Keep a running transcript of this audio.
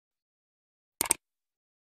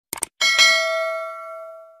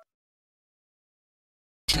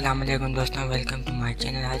अस्सलाम वालेकुम दोस्तों, वेलकम टू माय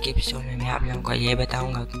चैनल। आज के एपिसोड में मैं आप लोगों को ये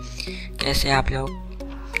बताऊंगा कैसे आप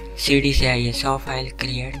लोग सीडी से ISO फाइल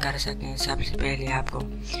क्रिएट कर सकते हैं। सबसे पहले आपको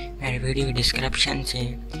मेरे वीडियो की डिस्क्रिप्शन से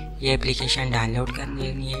ये एप्लीकेशन डाउनलोड कर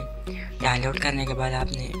लेनी है। डाउनलोड करने के बाद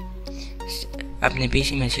आपने अपने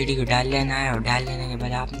पीसी में सीडी को डाल लेना है और डाल लेने के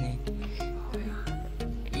बाद आपने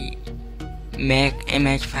मेक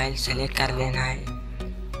इमेज फाइल सेलेक्ट कर लेना है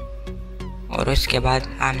और उसके बाद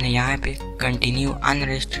आपने यहाँ पे कंटिन्यू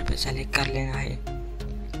अनरजिस्टर पे सेलेक्ट कर लेना है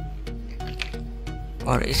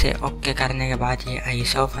और इसे ओके करने के बाद ये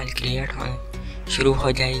ISO फाइल क्रिएट होना शुरू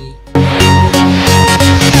हो जाएगी।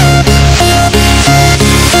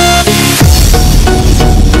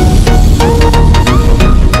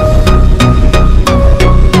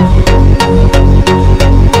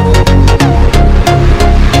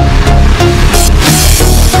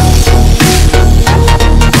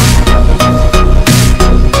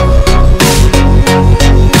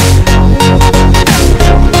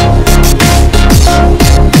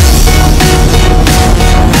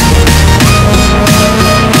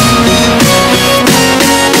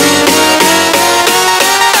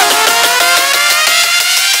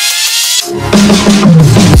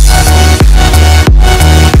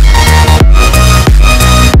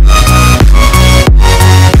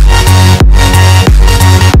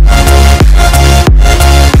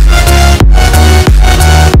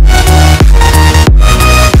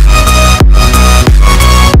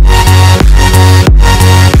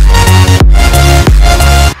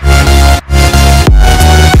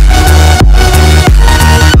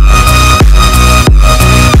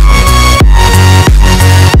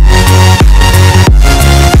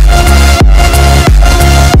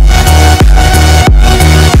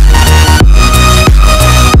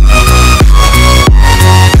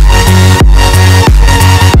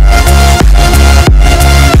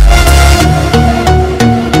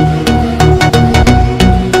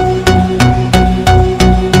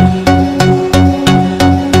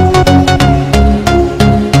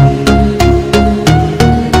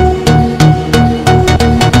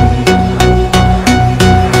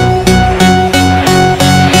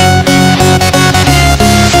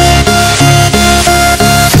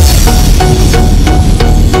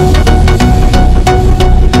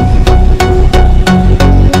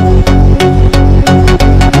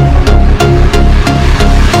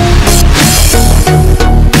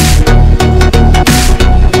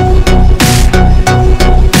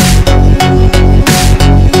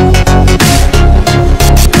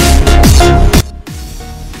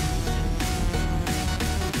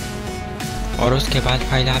 और उसके बाद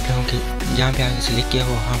फाइल आप लोगों की जहाँ पे आगे सेलेक्ट किया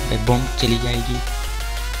हो वहाँ पे बूम चली जाएगी।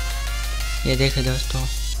 ये देखें दोस्तों,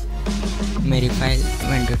 मेरी फाइल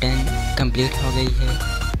विंडो 10 कंप्लीट हो गई है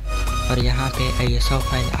और यहाँ पे ISO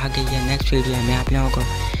फाइल आ गई है। नेक्स्ट वीडियो में आप लोगों को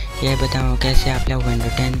यह बताऊँ कैसे आप लोग विंडो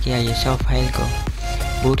 10 की ISO फाइल को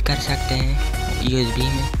बूट कर सकते हैं USB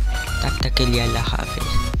में। तब तक के लिए अल्लाह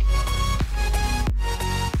हाफिज़।